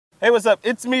Hey, what's up?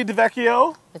 It's me,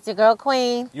 DeVikeO. It's your girl,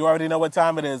 Qwueen. You already know what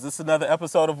time it is. This is another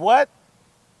episode of what?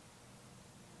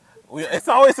 It's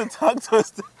always a tongue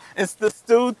twister. It's the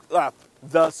Stew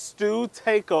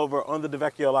Takeover on the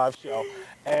DeVikeoLive Show.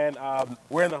 And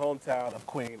we're in the hometown of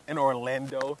Qwueen in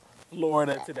Orlando,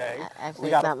 Florida today.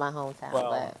 Actually, it's not my hometown,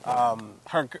 but...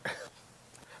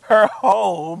 her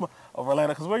home of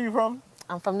Orlando. Because where are you from?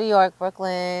 I'm from New York,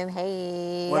 Brooklyn.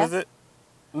 Hey. What is it?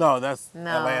 No, that's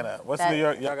Atlanta. What's New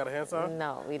York? Y'all got a hand sign?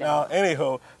 No, we don't. No,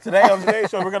 anywho, today on today's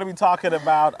show, we're going to be talking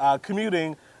about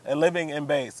commuting and living in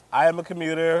base. I am a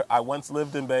commuter. I once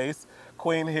lived in base.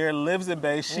 Qwueen here lives in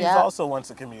base. She's also once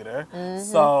a commuter.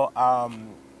 So,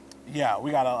 yeah,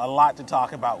 we got a lot to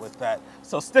talk about with that.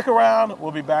 So stick around.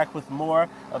 We'll be back with more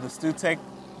of the Stew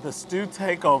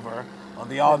Takeover on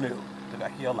the all-new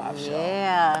DeVikeoLive Show.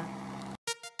 Yeah.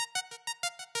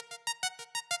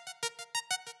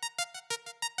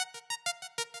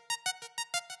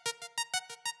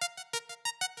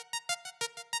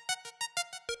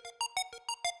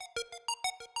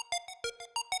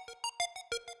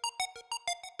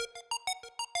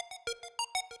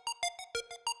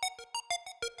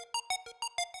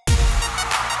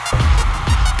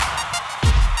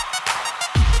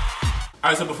 All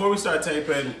right, so before we start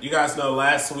taping, you guys know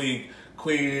last week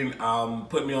Qwueen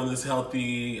put me on this these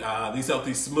healthy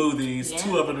smoothies,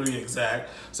 2 of them to be exact.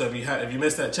 So if you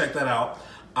missed that, check that out.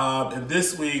 And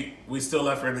this week we still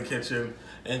left her in the kitchen,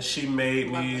 and she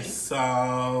made me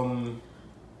some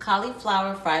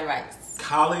cauliflower fried rice.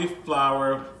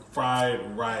 Cauliflower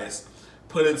fried rice.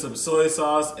 Put in some soy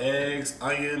sauce, eggs,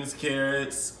 onions,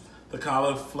 carrots. The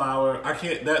cauliflower. I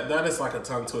can't. That is like a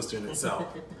tongue twister in itself.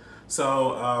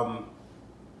 So.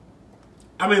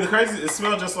 I mean, it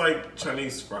smells just like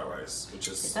Chinese fried rice, which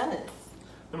is... It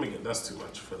does. That's too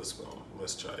much for the smell.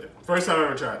 Let's try it. First time I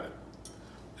ever tried it.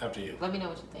 After you. Let me know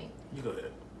what you think. You go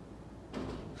ahead.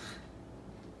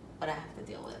 What I have to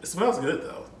deal with. It smells good,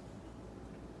 though.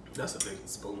 That's a big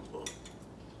spoonful.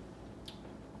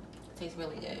 It tastes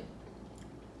really good.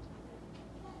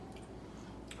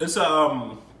 It's,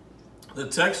 the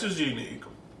texture's unique.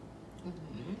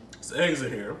 There's eggs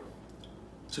in here,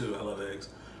 too. I love eggs.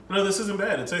 No, this isn't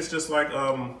bad. It tastes just like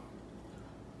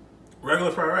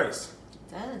regular fried rice.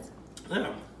 It does.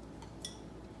 Yeah.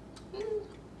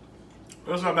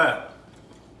 That's not bad.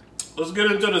 Let's get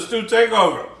into the Stew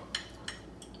Takeover.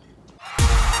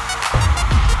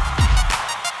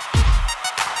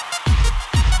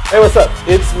 Hey, what's up?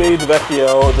 It's me,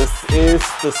 DeVikeO. This is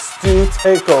the Stew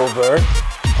Takeover.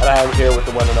 And I am here with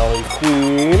the one and only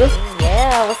Qwueen.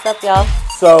 Yeah, what's up, y'all?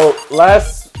 So,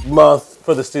 last month,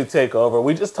 for the Stew Takeover,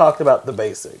 we just talked about the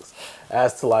basics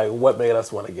as to like what made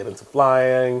us want to get into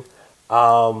flying,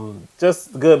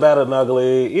 just good, bad, and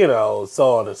ugly, you know,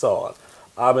 so on and so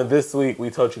on. And this week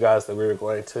we told you guys that we were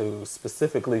going to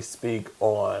specifically speak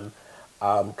on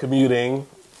commuting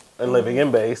and living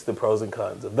in base, the pros and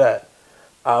cons of that.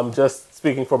 Just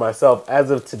speaking for myself,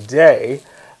 as of today,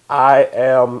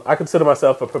 I consider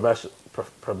myself a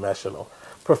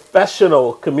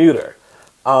professional commuter.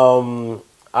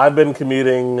 I've been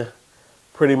commuting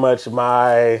pretty much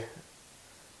my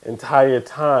entire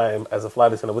time as a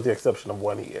flight attendant, with the exception of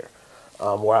 1 year,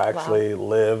 where I actually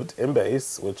lived in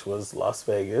base, which was Las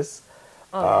Vegas.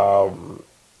 And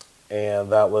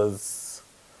that was,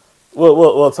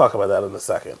 we'll talk about that in a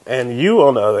second. And you,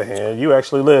 on the other hand, you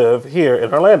actually live here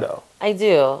in Orlando. I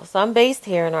do. So I'm based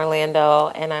here in Orlando,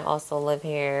 and I also live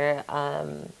here.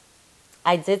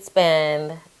 I did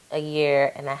spend 1.5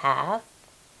 years,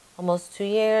 almost 2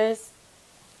 years,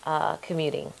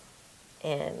 commuting,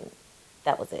 and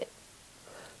that was it.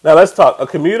 Now let's talk. A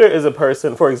commuter is a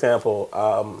person, for example,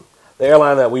 the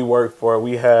airline that we work for,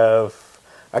 we have,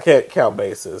 I can't count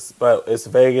bases, but it's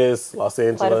Vegas, Los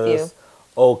Angeles,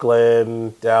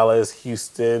 Oakland, Dallas,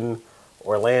 Houston,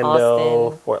 Orlando,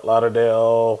 Austin, Fort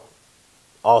Lauderdale,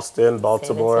 Austin,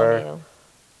 Baltimore.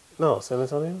 San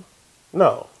Antonio?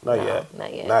 No, not yet.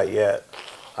 Not yet.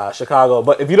 Chicago.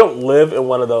 But if you don't live in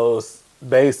one of those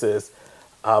bases,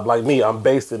 like me, I'm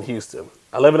based in Houston.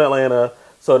 I live in Atlanta,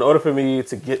 so in order for me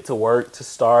to get to work, to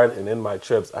start and end my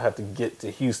trips, I have to get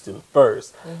to Houston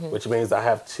first, which means I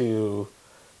have to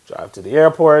drive to the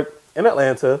airport in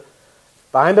Atlanta,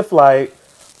 find a flight,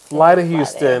 fly to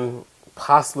Houston,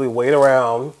 possibly wait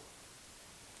around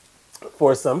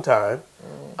for some time,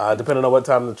 depending on what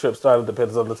time the trip started,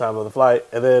 depends on the time of the flight,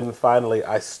 and then finally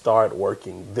I start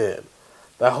working then.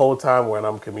 That whole time when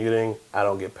I'm commuting, I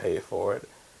don't get paid for it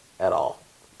at all.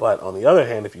 But on the other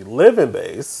hand, if you live in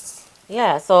base...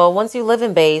 Yeah, so once you live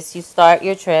in base, you start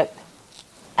your trip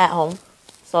at home.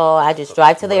 So I just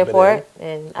drive to the airport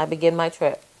and I begin my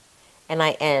trip. And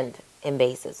I end in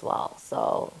base as well.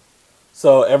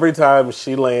 So every time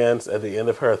she lands at the end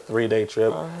of her 3-day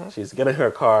trip, she's getting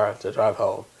her car to drive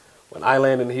home. When I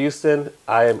land in Houston,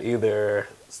 I am either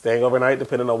staying overnight,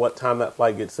 depending on what time that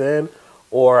flight gets in,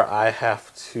 or I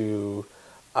have to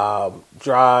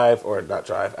drive, or not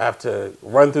drive, I have to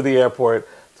run through the airport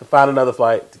to find another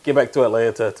flight, to get back to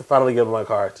Atlanta, to finally get in my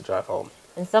car to drive home.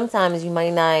 And sometimes you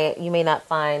may not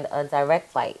find a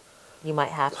direct flight. You might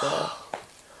have to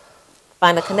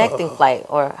find a connecting flight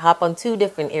or hop on 2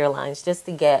 different airlines just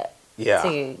to get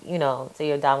to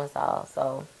your domicile.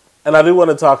 So, and I do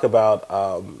want to talk about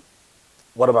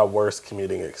one of my worst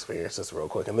commuting experiences real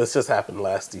quick. And this just happened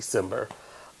last December.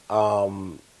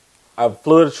 I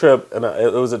flew a trip, and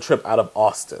it was a trip out of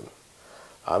Austin.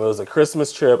 It was a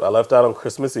Christmas trip. I left out on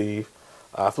Christmas Eve.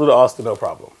 I flew to Austin, no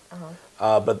problem.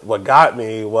 But what got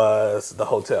me was the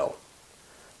hotel.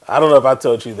 I don't know if I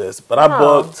told you this, but I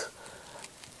booked.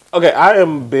 Okay, I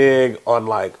am big on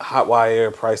like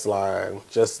Hotwire, Priceline,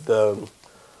 just the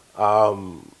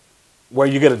where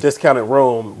you get a discounted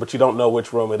room, but you don't know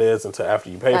which room it is until after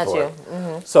you pay for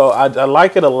it. So I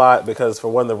like it a lot because, for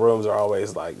one, the rooms are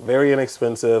always like very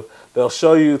inexpensive. They'll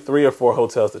show you 3 or 4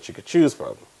 hotels that you could choose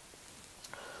from.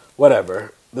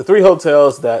 Whatever. The 3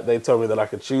 hotels that they told me that I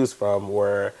could choose from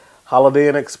were Holiday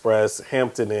Inn Express,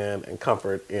 Hampton Inn, and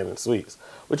Comfort Inn and Suites.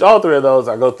 Which all 3 of those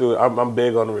I go through. I'm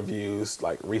big on reviews,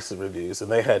 like recent reviews, and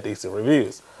they had decent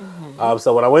reviews.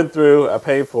 So when I went through, I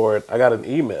paid for it. I got an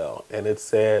email, and it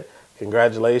said,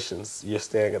 "Congratulations, you're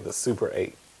staying at the Super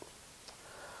 8."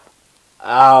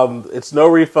 It's no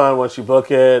refund once you book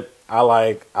it. I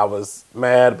was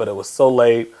mad, but it was so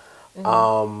late.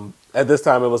 At this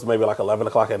time, it was maybe like 11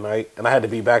 o'clock at night, and I had to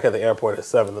be back at the airport at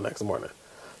 7 the next morning.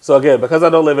 So again, because I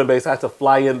don't live in base, I had to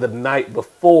fly in the night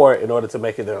before in order to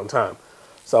make it there on time.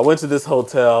 So I went to this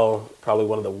hotel, probably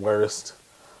one of the worst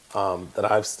that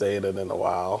I've stayed in a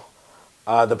while.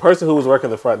 The person who was working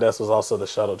the front desk was also the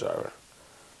shuttle driver,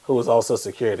 who was also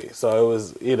security. So it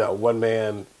was, one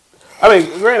man. I mean,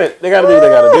 granted, they got to do what they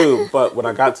got to do, but when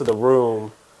I got to the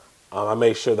room, I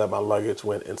made sure that my luggage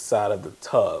went inside of the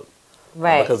tub.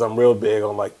 Right. Because I'm real big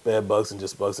on like bed bugs and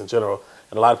just bugs in general.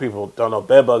 And a lot of people don't know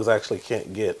bed bugs actually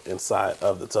can't get inside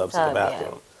of the tubs in the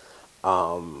bathroom.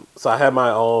 So I had my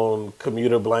own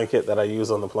commuter blanket that I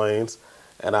use on the planes,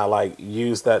 and I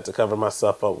used that to cover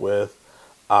myself up with.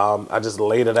 I just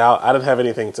laid it out. I didn't have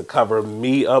anything to cover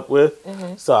me up with,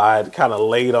 so I kind of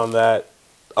laid on that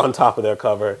on top of their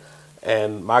cover,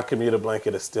 and my commuter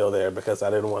blanket is still there because I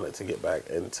didn't want it to get back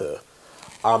into.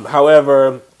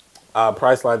 However,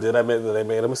 Priceline did admit that they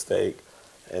made a mistake,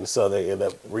 and so they ended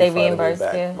up refunding me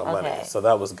back my money. So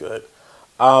that was good.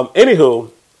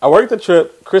 Anywho, I worked the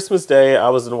trip. Christmas Day, I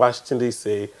was in Washington,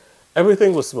 D.C.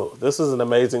 Everything was smooth. This is an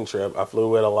amazing trip. I flew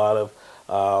with a lot of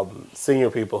senior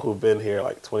people who've been here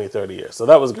like 20, 30 years. So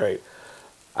that was great.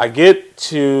 I get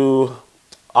to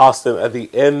Austin at the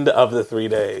end of the 3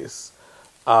 days.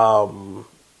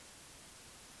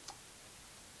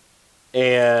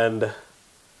 And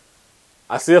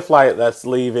I see a flight that's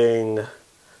leaving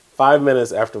 5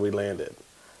 minutes after we landed.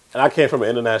 And I came from an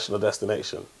international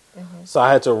destination. So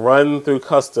I had to run through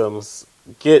customs,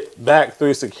 get back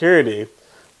through security,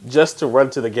 just to run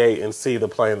to the gate and see the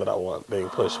plane that I want being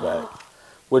pushed back,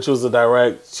 which was a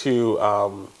direct to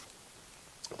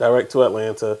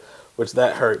Atlanta, which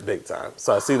that hurt big time.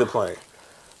 So I see the plane.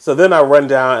 So then I run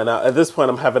down, and at this point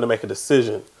I'm having to make a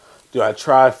decision. Do I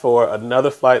try for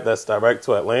another flight that's direct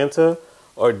to Atlanta,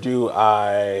 or do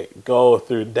I go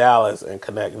through Dallas and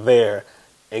connect there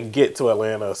and get to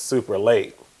Atlanta super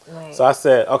late? Right. So I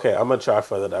said, okay, I'm going to try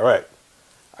for the direct.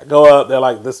 I go up, they're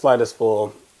like, this flight is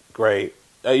full. Great.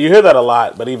 You hear that a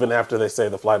lot, but even after they say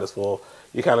the flight is full,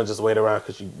 you kind of just wait around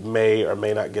because you may or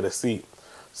may not get a seat.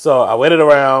 So I waited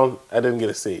around, I didn't get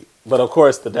a seat. But of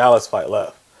course, the Dallas flight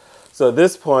left. So at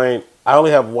this point, I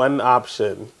only have one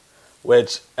option,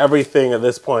 which everything at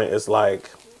this point is like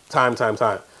time.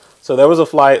 So there was a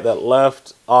flight that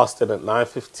left Austin at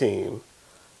 9:15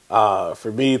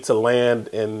 for me to land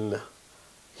in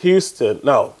Houston.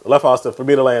 No, left Austin for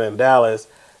me to land in Dallas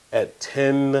at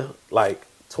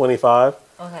 10:25.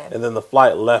 Okay. And then the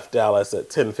flight left Dallas at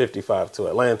 10:55 to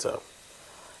Atlanta.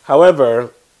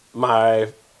 However, my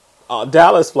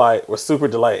Dallas flight was super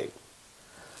delayed.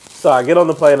 So I get on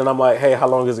the plane and I'm like, hey, how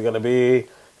long is it going to be?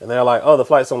 And they're like, oh, the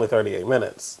flight's only 38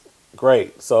 minutes.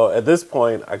 Great. So at this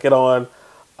point, I get on.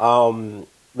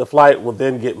 The flight will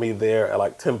then get me there at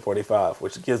like 10:45,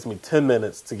 which gives me 10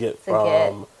 minutes to get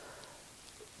from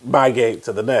my gate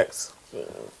to the next. Jeez.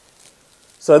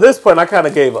 So at this point, I kind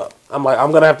of gave up. I'm like,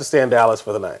 I'm going to have to stay in Dallas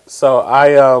for the night. So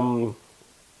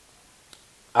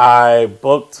I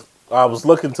booked I was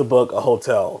looking to book a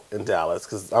hotel in Dallas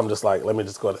because I'm just like, let me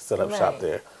just go and set up shop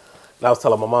there. And I was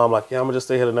telling my mom, like, yeah, I'm going to just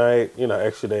stay here tonight, you know,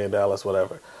 extra day in Dallas,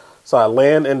 whatever. So I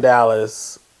land in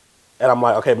Dallas, and I'm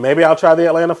like, okay, maybe I'll try the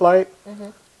Atlanta flight.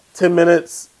 10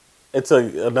 minutes, it's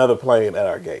another plane at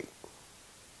our gate.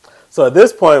 So at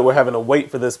this point, we're having to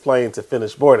wait for this plane to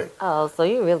finish boarding. Oh, so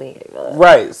you really...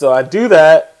 Right. So I do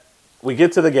that. We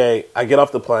get to the gate. I get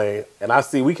off the plane, and I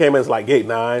see we came in as like gate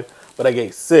 9, but at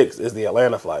gate 6 is the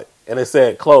Atlanta flight. And it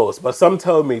said closed. But some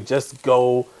told me just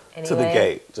go to the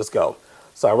gate. Just go.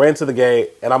 So I ran to the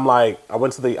gate, and I'm like, I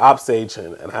went to the ops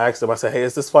agent, and I asked him, I said, hey,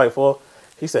 is this flight full?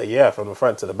 He said, yeah, from the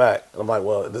front to the back. And I'm like,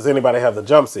 well, does anybody have the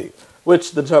jump seat?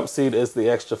 Which the jump seat is the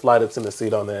extra flight attendant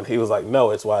seat on there. And he was like,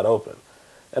 no, it's wide open.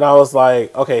 And I was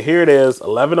like, okay, here it is,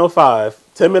 11:05,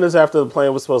 10 minutes after the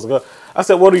plane was supposed to go. I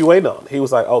said, what are you waiting on? He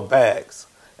was like, oh, bags.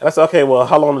 And I said, okay, well,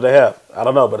 how long do they have? I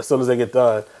don't know, but as soon as they get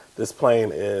done, this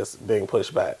plane is being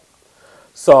pushed back.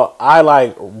 So I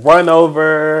like run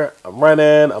over, I'm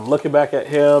running, I'm looking back at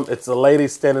him. It's a lady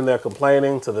standing there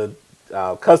complaining to the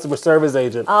customer service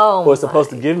agent who was supposed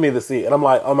to give me the seat. And I'm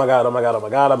like, oh my God, oh my God, oh my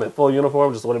God. I'm in full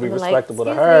uniform, just want to be respectable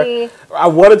to her. I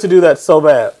wanted to do that so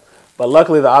bad. But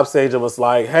luckily the ops agent was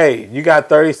like, hey, you got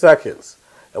 30 seconds.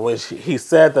 And when he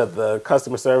said that the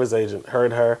customer service agent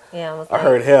heard her, I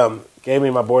heard him, gave me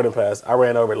my boarding pass. I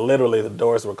ran over, literally the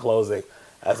doors were closing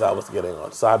as I was getting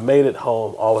on. So I made it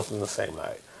home all within the same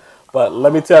night. But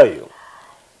let me tell you,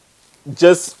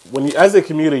 just when you, as a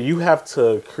commuter, you have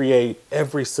to create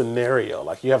every scenario.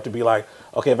 Like you have to be like,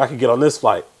 okay, if I could get on this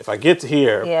flight, if I get to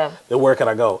here, then where can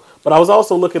I go? But I was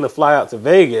also looking to fly out to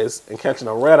Vegas and catching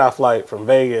a red-eye flight from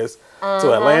Vegas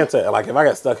to Atlanta. And like if I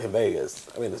got stuck in Vegas,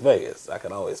 I mean, it's Vegas. I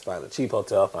can always find a cheap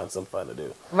hotel, find something fun to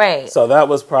do. Right. So that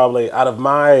was probably, out of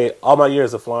all my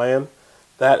years of flying,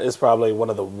 that is probably one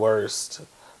of the worst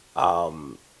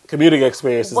commuting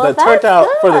experiences that turned out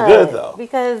for the good, though.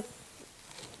 Because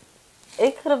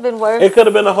it could have been worse. It could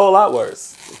have been a whole lot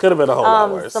worse. It could have been a whole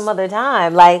lot worse. Some other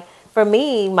time. Like, for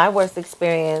me, my worst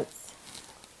experience,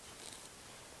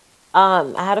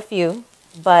 I had a few,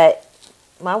 but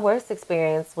my worst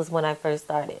experience was when I first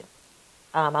started.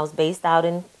 I was based out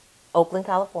in Oakland,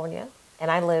 California, and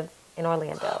I live in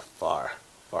Orlando. Far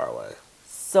away.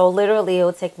 So literally, it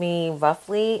would take me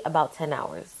roughly about 10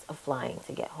 hours of flying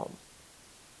to get home.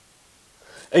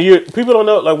 And people don't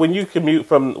know, like when you commute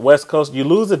from West Coast, you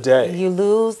lose a day. You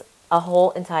lose a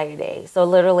whole entire day. So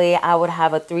literally, I would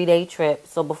have a 3-day trip.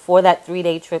 So before that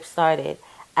 3-day trip started,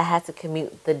 I had to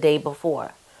commute the day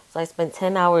before. So I spent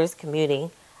 10 hours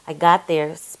commuting. I got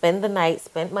there, spent the night,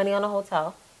 spent money on a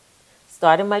hotel,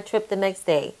 started my trip the next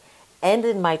day,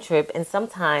 ended my trip, and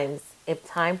sometimes, if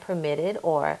time permitted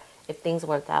or if things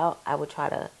worked out, I would try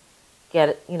to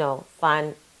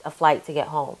find a flight to get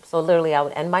home. So literally, I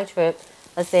would end my trip,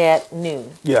 let's say at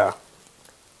noon. Yeah.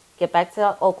 Get back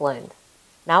to Oakland.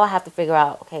 Now I have to figure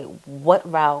out, okay, what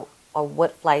route or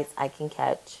what flights I can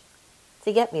catch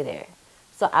to get me there.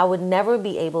 So I would never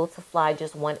be able to fly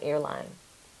just one airline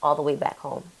all the way back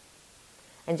home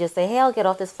and just say, hey, I'll get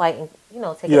off this flight and,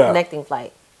 take a connecting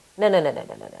flight. No.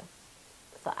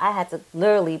 So I had to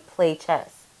literally play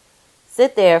chess.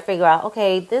 Sit there, figure out,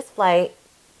 okay, this flight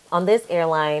on this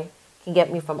airline can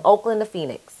get me from Oakland to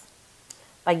Phoenix.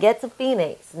 If I get to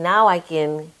Phoenix, now I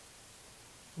can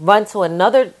run to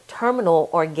another terminal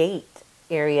or gate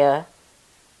area,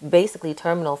 basically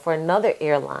terminal for another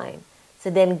airline, to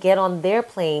then get on their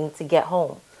plane to get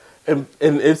home. And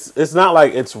it's not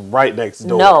like it's right next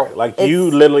door. No, like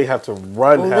you literally have to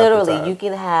run. Literally, half the time. You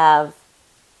can have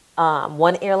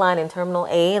one airline in Terminal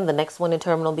A and the next one in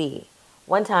Terminal B.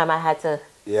 One time I had to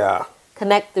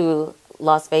connect through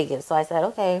Las Vegas, so I said,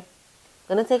 okay,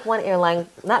 I'm gonna take one airline,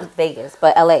 not Vegas,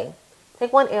 but LA.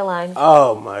 Take one airline.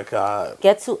 Oh my God.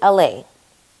 Get to LA.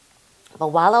 But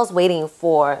while I was waiting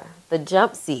for the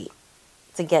jump seat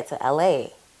to get to LA,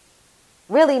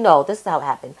 really, no, this is how it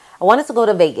happened. I wanted to go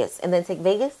to Vegas and then take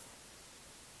Vegas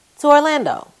to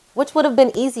Orlando, which would have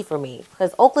been easy for me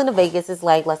because Oakland to Vegas is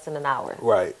like less than an hour.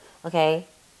 Right. Okay.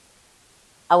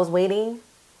 I was waiting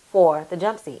for the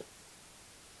jump seat,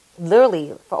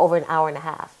 literally for over an hour and a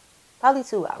half, probably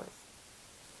 2 hours.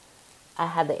 I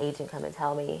had the agent come and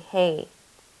tell me, hey,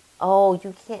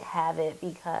 you can't have it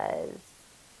because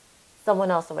someone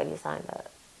else already signed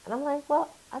up. And I'm like, well,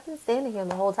 I've been standing here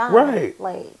the whole time. Right.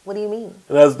 Like, what do you mean?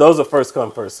 Those are first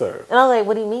come, first serve. And I was like,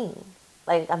 what do you mean?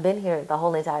 Like, I've been here the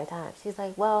whole entire time. She's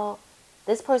like, well,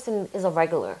 this person is a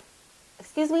regular.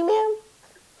 Excuse me, ma'am?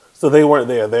 So they weren't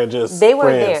there. They're just They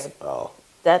weren't there. Oh.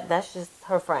 That's just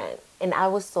her friend. And I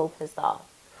was so pissed off.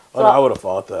 So I would have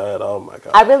fought that. Oh, my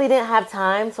God. I really didn't have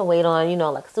time to wait on,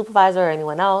 like a supervisor or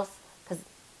anyone else. Because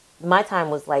my time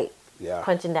was like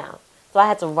punching down. So I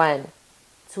had to run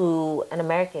to an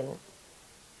American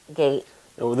gate.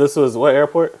 And this was what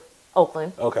airport?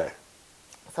 Oakland. Okay.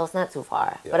 So it's not too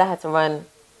far. Yeah. But I had to run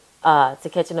to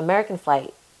catch an American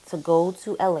flight to go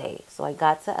to LA. So I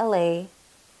got to LA,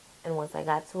 and once I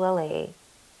got to LA,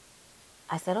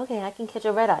 I said, okay, I can catch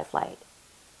a red-eye flight.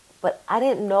 But I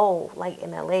didn't know, like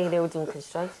in LA, they were doing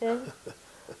construction.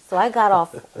 So I got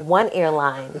off one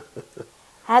airline,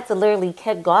 had to literally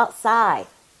go outside,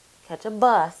 catch a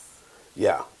bus.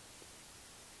 Yeah.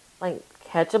 Like,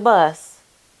 catch a bus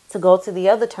to go to the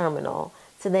other terminal,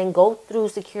 to then go through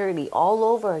security all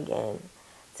over again,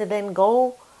 to then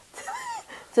go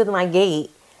to my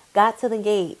gate. Got to the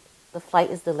gate. The flight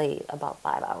is delayed about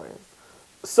 5 hours.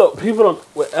 So people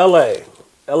don't, with LA,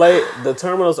 the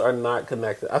terminals are not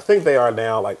connected. I think they are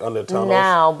now, like under tunnels.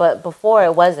 Now, but before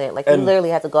it wasn't. Like, you literally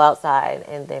had to go outside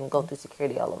and then go through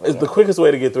security all over again. The quickest way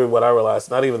to get through, what I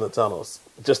realized, not even the tunnels,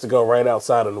 just to go right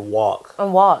outside and walk.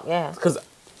 And walk, yeah. Because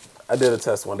I did a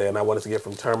test one day, and I wanted to get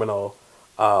from Terminal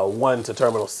 1 to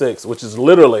Terminal 6, which is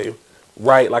literally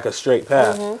right, like a straight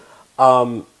path.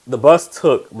 Mm-hmm. The bus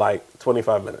took like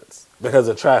 25 minutes because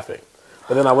of traffic.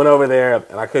 But then I went over there,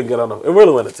 and I couldn't get on it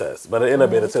really wasn't a test, but it ended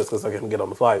up being a test because I couldn't get on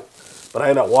the flight. But I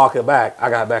ended up walking back. I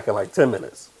got back in like 10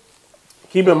 minutes.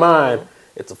 Keep in mind,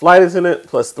 it's a flight attendant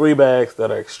plus 3 bags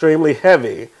that are extremely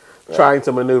heavy trying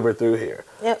to maneuver through here.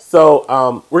 Yep.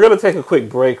 So we're going to take a quick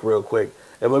break real quick.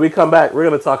 And when we come back, we're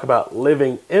going to talk about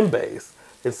living in base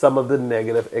and some of the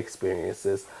negative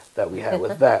experiences that we had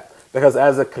with that. Because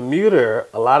as a commuter,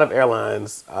 a lot of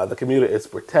airlines, the commuter is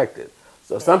protected.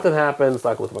 So if something happens,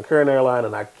 like with my current airline,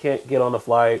 and I can't get on the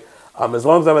flight, as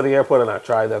long as I'm at the airport and I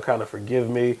try, they'll kind of forgive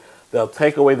me. They'll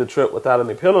take away the trip without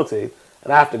any penalty,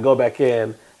 and I have to go back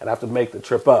in and I have to make the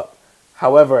trip up.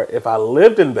 However, if I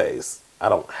lived in base, I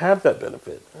don't have that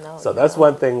benefit. No, so that's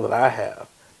one thing that I have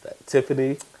that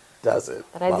Tiffany doesn't.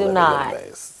 But I do not.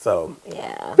 So,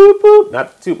 boop, boop.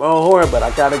 Not to toot my own horn, but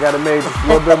I kind of got to make just a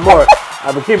little bit more.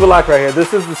 But keep it locked right here.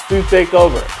 This is the Stew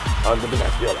Takeover on the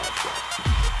DeVikeoLive Show.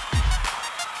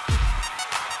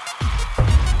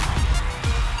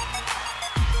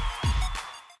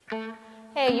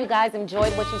 Hey, you guys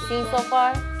enjoyed what you've seen so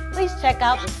far? Please check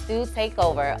out the Stew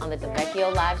Takeover on the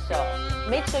DeVikeoLive Show.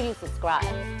 Make sure you subscribe.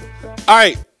 All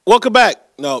right, welcome back.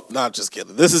 No, not just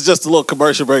kidding. This is just a little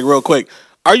commercial break real quick.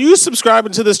 Are you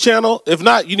subscribing to this channel? If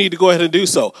not, you need to go ahead and do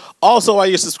so. Also, while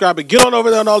you're subscribing, get on over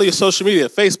there on all your social media,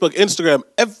 Facebook, Instagram.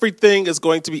 Everything is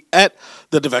going to be at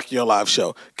the DeVikeoLive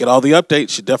Show. Get all the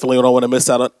updates. You definitely don't want to miss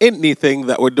out on anything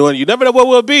that we're doing. You never know what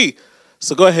we'll be.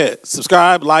 So go ahead,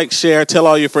 subscribe, like, share, tell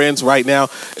all your friends right now.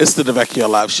 It's the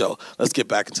DeVikeoLive Show. Let's get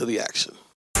back into the action.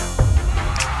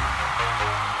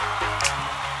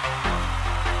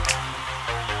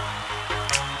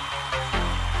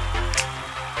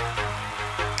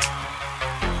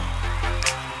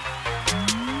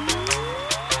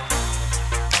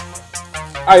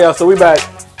 All right, y'all, so we back.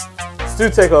 Stew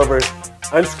Takeover,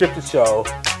 unscripted show.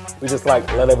 We just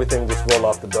like let everything just roll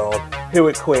off the dome. Here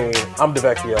with Qwueen, I'm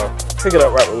DeVikeo. Pick it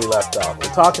up right where we left off.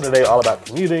 We're talking today all about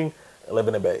commuting and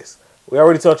living in base. We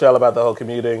already told y'all about the whole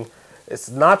commuting. It's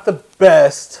not the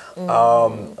best. A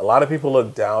lot of people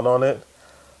look down on it.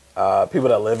 People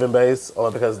that live in base,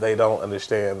 only because they don't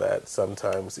understand that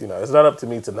sometimes, you know, it's not up to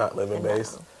me to not live in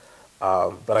base.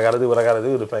 But I got to do what I got to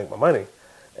do to make my money.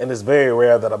 And it's very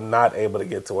rare that I'm not able to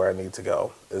get to where I need to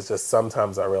go. It's just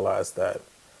sometimes I realize that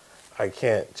I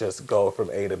can't just go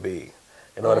from A to B.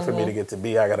 In order for me to get to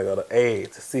B, I got to go to A,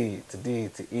 to C, to D,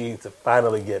 to E, to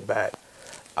finally get back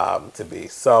to B.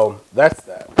 So that's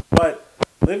that. But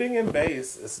living in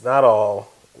base is not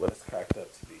all what it's cracked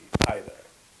up to be either.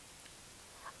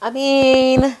 I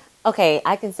mean, okay,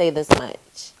 I can say this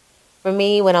much. For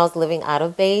me, when I was living out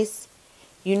of base,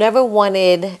 you never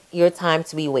wanted your time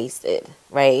to be wasted,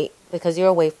 right? Because you're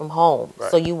away from home.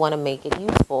 Right. So you want to make it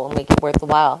useful, make it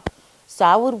worthwhile. So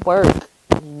I would work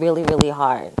really, really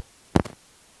hard.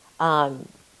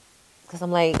 Because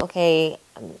I'm like, okay,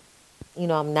 you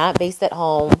know, I'm not based at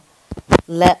home.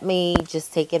 Let me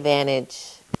just take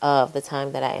advantage of the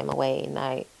time that I am away. And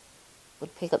I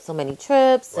would pick up so many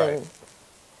trips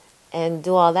and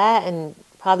do all that and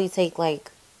probably take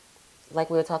like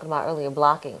we were talking about earlier,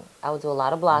 blocking. I would do a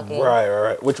lot of blocking.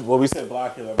 Right. Which, when we said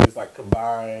blocking, that means like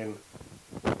combine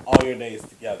all your days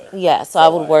together. Yeah, so I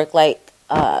would work like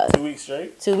 2 weeks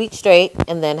straight? 2 weeks straight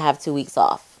and then have 2 weeks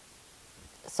off.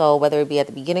 So whether it be at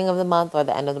the beginning of the month or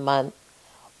the end of the month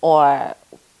or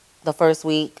the first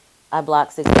week, I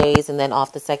block 6 days and then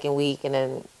off the second week and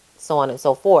then so on and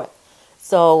so forth.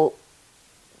 So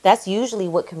that's usually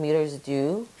what commuters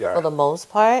do for the most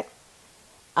part.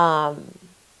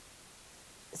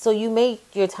 So you make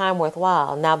your time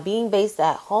worthwhile. Now, being based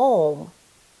at home,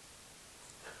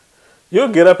 you'll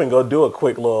get up and go do a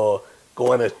quick little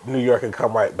go into New York and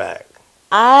come right back.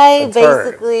 I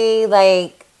basically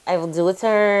like I will do a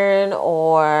turn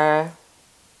or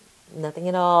nothing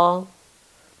at all.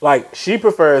 Like she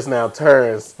prefers now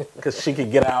turns because she can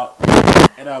get out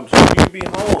and she can be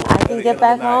home. I can get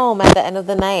back home at the end of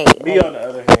the night. Me on the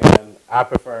other hand, I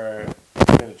prefer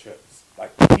minute trips.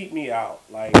 Like keep me out.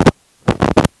 Like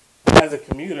as a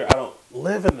commuter, I don't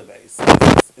live in the base.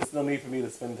 It's no need for me to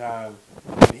spend time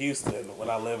in Houston when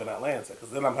I live in Atlanta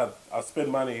because then I'll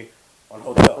spend money on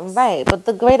hotels. Right, but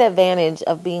the great advantage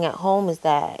of being at home is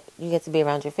that you get to be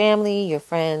around your family, your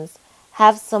friends,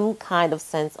 have some kind of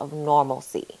sense of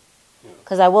normalcy.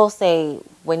 Because I will say,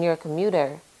 when you're a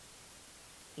commuter,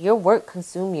 your work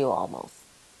consumes you almost.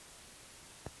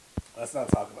 Let's not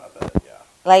talk about that, yeah.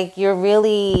 Like, you're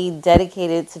really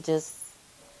dedicated to just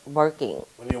working.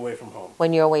 When you're away from home.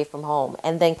 When you're away from home.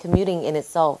 And then commuting in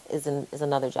itself is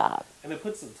another job. And it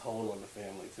puts a toll on the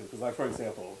family, too. Because, like, for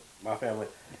example, my family,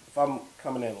 if I'm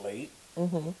coming in late,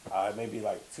 maybe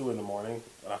like 2 in the morning,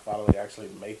 when I finally actually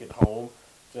make it home,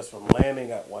 just from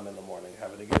landing at 1 in the morning,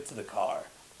 having to get to the car,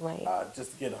 right?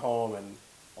 Just to get home, and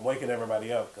I'm waking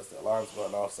everybody up because the alarm's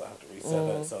going off, so I have to reset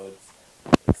it. So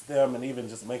it's them, and even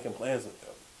just making plans with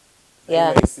them.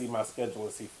 They may see my schedule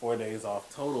and see 4 days off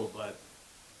total, but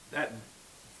that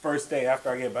first day after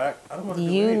I get back, I don't want to do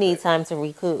anything. You need time to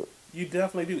recoup. You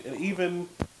definitely do. And even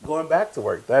going back to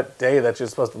work, that day that you're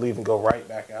supposed to leave and go right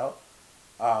back out,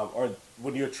 or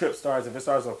when your trip starts, if it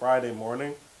starts on Friday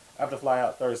morning, I have to fly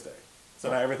out Thursday. So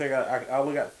now everything, I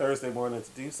only got Thursday morning to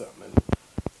do something.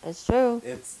 And it's true.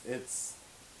 It's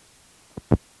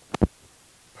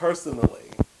personally,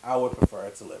 I would prefer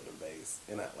to live in base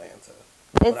in Atlanta.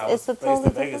 When I was based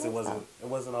in Vegas, it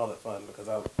wasn't all that fun because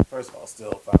I, first of all,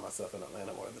 still find myself in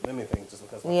Atlanta more than anything just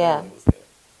because my family was there.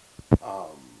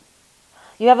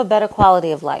 You have a better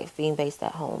quality of life being based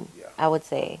at home, I would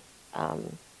say.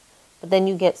 But then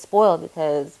you get spoiled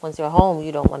because once you're home,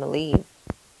 you don't want to leave.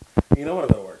 You don't want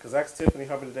to go to work because ask Tiffany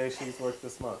how many days she's worked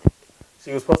this month.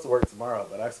 She was supposed to work tomorrow,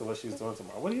 but ask her what she's doing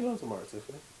tomorrow. What are you doing tomorrow,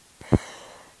 Tiffany?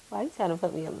 Why are you trying to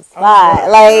put me on the spot?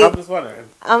 I'm just wondering.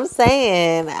 I'm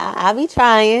saying, I be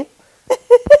trying.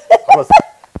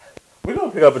 We're going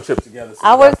to pick up a trip together. So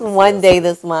I worked 1 day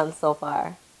this month so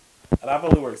far. And I've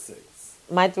only worked 6.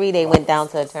 My 3-day went down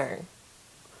to a turn.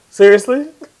 Seriously?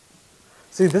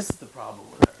 See, this is the problem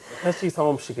with her. Because she's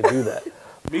home, she can do that.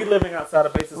 Me living outside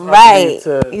of base is hard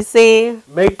for me to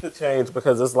make the change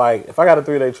because it's like, if I got a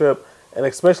 3-day trip, and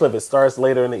especially if it starts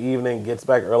later in the evening, gets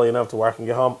back early enough to where I can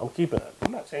get home, I'm keeping it.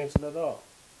 I'm not changing it at all.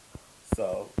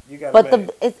 So, you got to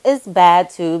But it's bad,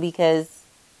 too, because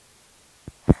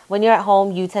when you're at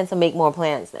home, you tend to make more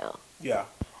plans now. Yeah.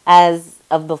 As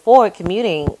of before,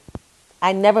 commuting,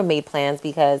 I never made plans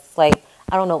because, like,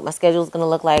 I don't know what my schedule is going to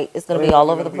look like. It's going to be all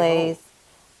over the place.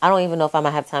 I don't even know if I'm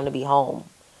going to have time to be home.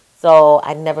 So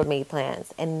I never made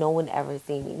plans, and no one ever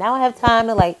seen me. Now I have time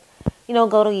to, like,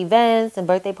 go to events and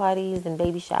birthday parties and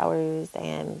baby showers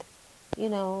and,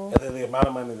 And then the amount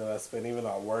of money that I spend, even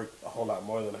though I work a whole lot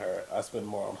more than her, I spend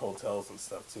more on hotels and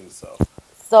stuff, too,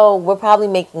 So we're probably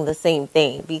making the same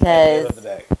thing because at the end of the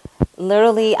day,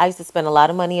 literally I used to spend a lot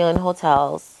of money on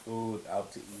hotels. Food,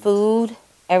 out to eat. Food.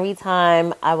 Every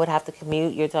time I would have to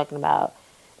commute, you're talking about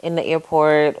in the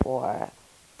airport or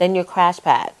then your crash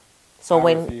pad. So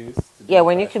when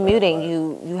you're commuting,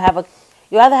 you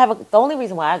either have the only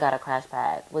reason why I got a crash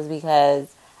pad was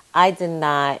because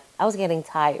I was getting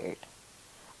tired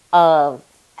of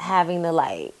having to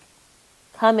like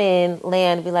come in,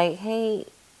 land, be like, hey,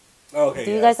 do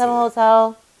you guys have a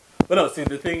hotel? But no, see,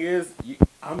 the thing is,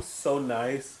 I'm so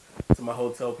nice to my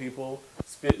hotel people.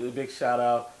 A big shout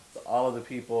out to all of the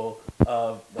people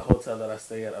of the hotel that I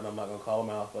stay at, and I'm not going to call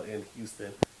them out, but in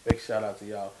Houston, big shout out to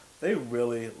y'all. They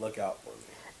really look out for me.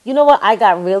 You know what? I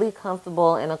got really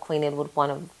comfortable and acquainted with one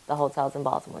of the hotels in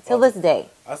Baltimore. Till this day.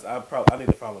 I need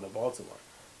to find one in Baltimore.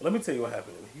 But let me tell you what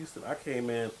happened in Houston. I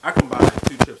combined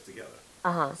 2 trips together.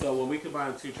 So when we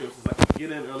combine 2 trips, it's like you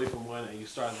get in early from one and you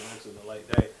start the next in the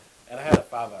late day. And I had a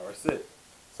 5-hour sit.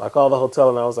 So I called the hotel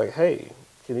and I was like, hey,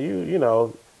 can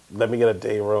you, let me get a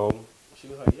day room? She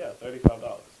was like, yeah,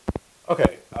 $35.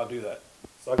 Okay, I'll do that.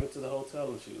 So I get to the hotel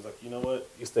and she was like, you know what?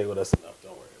 You stay with us enough.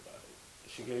 Don't worry about it.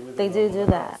 She gave me the They do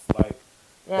that. Like,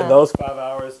 in those 5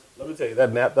 hours, let me tell you,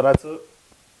 that nap that I took,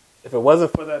 if it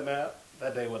wasn't for that nap,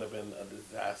 that day would have been a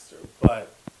disaster. But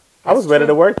I was ready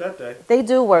to work that day. They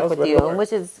do work with you,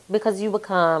 which is because you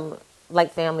become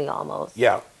like family almost.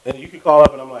 Yeah. And you can call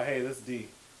up and I'm like, hey, this is D.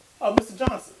 Oh, Mr.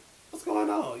 Johnson, what's going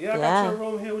on? Yeah, I got your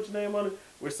room here with your name on it.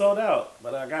 we're sold out,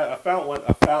 but I found one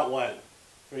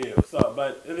for you. So,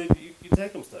 but and then you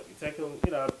take them stuff. You take them,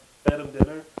 fed them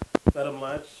dinner, fed them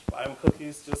lunch, buy them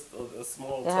cookies, just a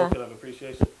small token of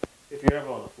appreciation. If you're ever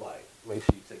on a flight, make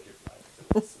sure you take your flight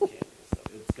and some candy and stuff.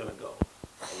 It's gonna go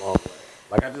a long way.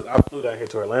 Like I flew down here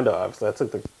to Orlando. Obviously, I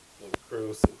took the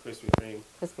cruise and Krispy Kreme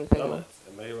donuts,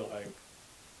 and they were like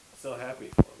so happy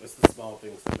for them. It's the small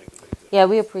things that make a big difference. Yeah,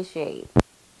 we appreciate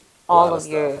all of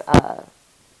your.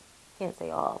 Can't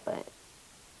say all, but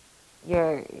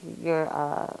your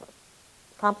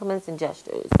compliments and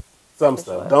gestures. Some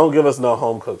stuff. Sure. Don't give us no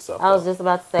home cooked stuff. I was just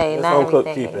about to say, if not home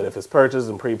cooked, keep it. If it's purchased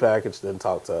and prepackaged, then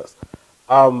talk to us.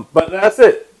 But that's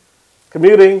it.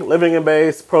 Commuting, living in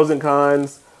base, pros and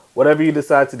cons. Whatever you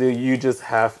decide to do, you just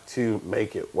have to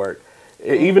make it work.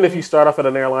 Even if you start off at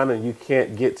an airline and you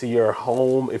can't get to your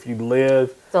home, if you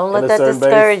live, don't let that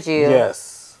discourage you.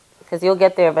 Yes, because you'll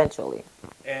get there eventually.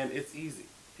 And it's easy.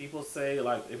 People say,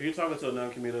 like, if you're talking to a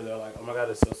non-commuter, they're like, "Oh my God,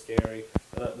 it's so scary."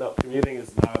 No, commuting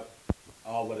is not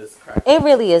all what it's cracked. It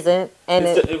really isn't, and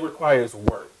it requires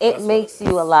work. It makes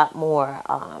you a lot more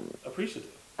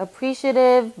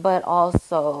appreciative, but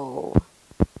also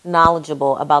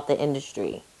knowledgeable about the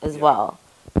industry as well,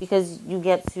 because you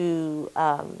get to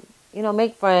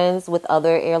make friends with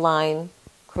other airline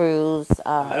crews.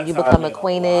 You become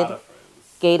acquainted,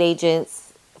 gate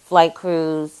agents, flight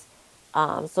crews.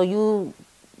 So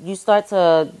you start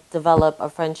to develop a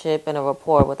friendship and a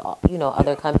rapport with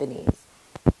other companies.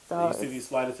 So you see these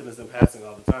flight attendants in passing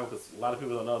all the time, because a lot of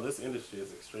people don't know this industry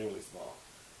is extremely small.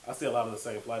 I see a lot of the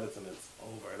same flight attendants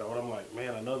over and over. I'm like,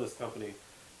 man, I know this company.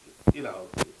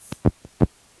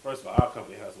 First of all, our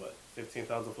company has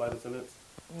 15,000 flight attendants.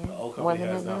 Yeah. The old company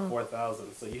has now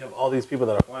 4,000. So you have all these people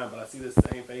that are flying, but I see the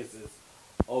same faces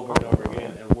over and over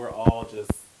again, and we're all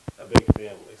just a big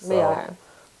family. So we are.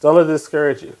 Don't let this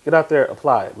discourage you. Get out there,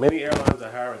 apply. Many airlines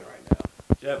are hiring right now.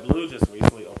 JetBlue just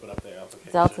recently opened up their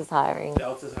application. Delta's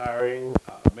hiring.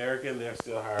 American, they're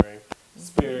still hiring.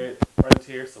 Spirit,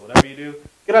 Frontier. So whatever you do,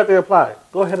 get out there, apply.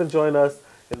 Go ahead and join us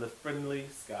in the friendly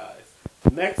skies.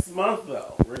 Next month,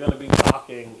 though, we're going to be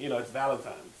talking, it's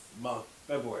Valentine's month,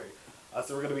 February.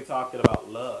 So we're going to be talking about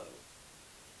love,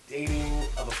 dating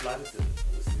of a flight attendant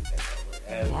on the Stew Takeover,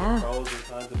 and the pros and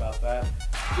cons about that.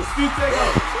 The Stew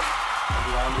Takeover.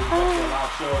 And the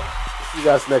DeVikeoLive Show. We'll see you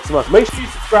guys next month. Make sure you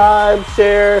subscribe,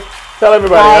 share, tell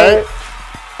everybody, right?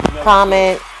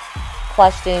 Comment,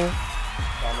 questions.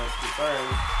 Comments,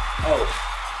 concerns. Oh.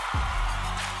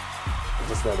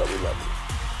 Just know that we love you.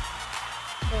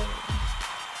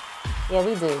 Yeah,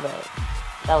 we do, but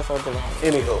that was so dramatic.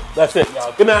 Anywho, that's it,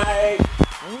 y'all. Good night.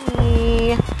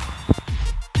 Bye.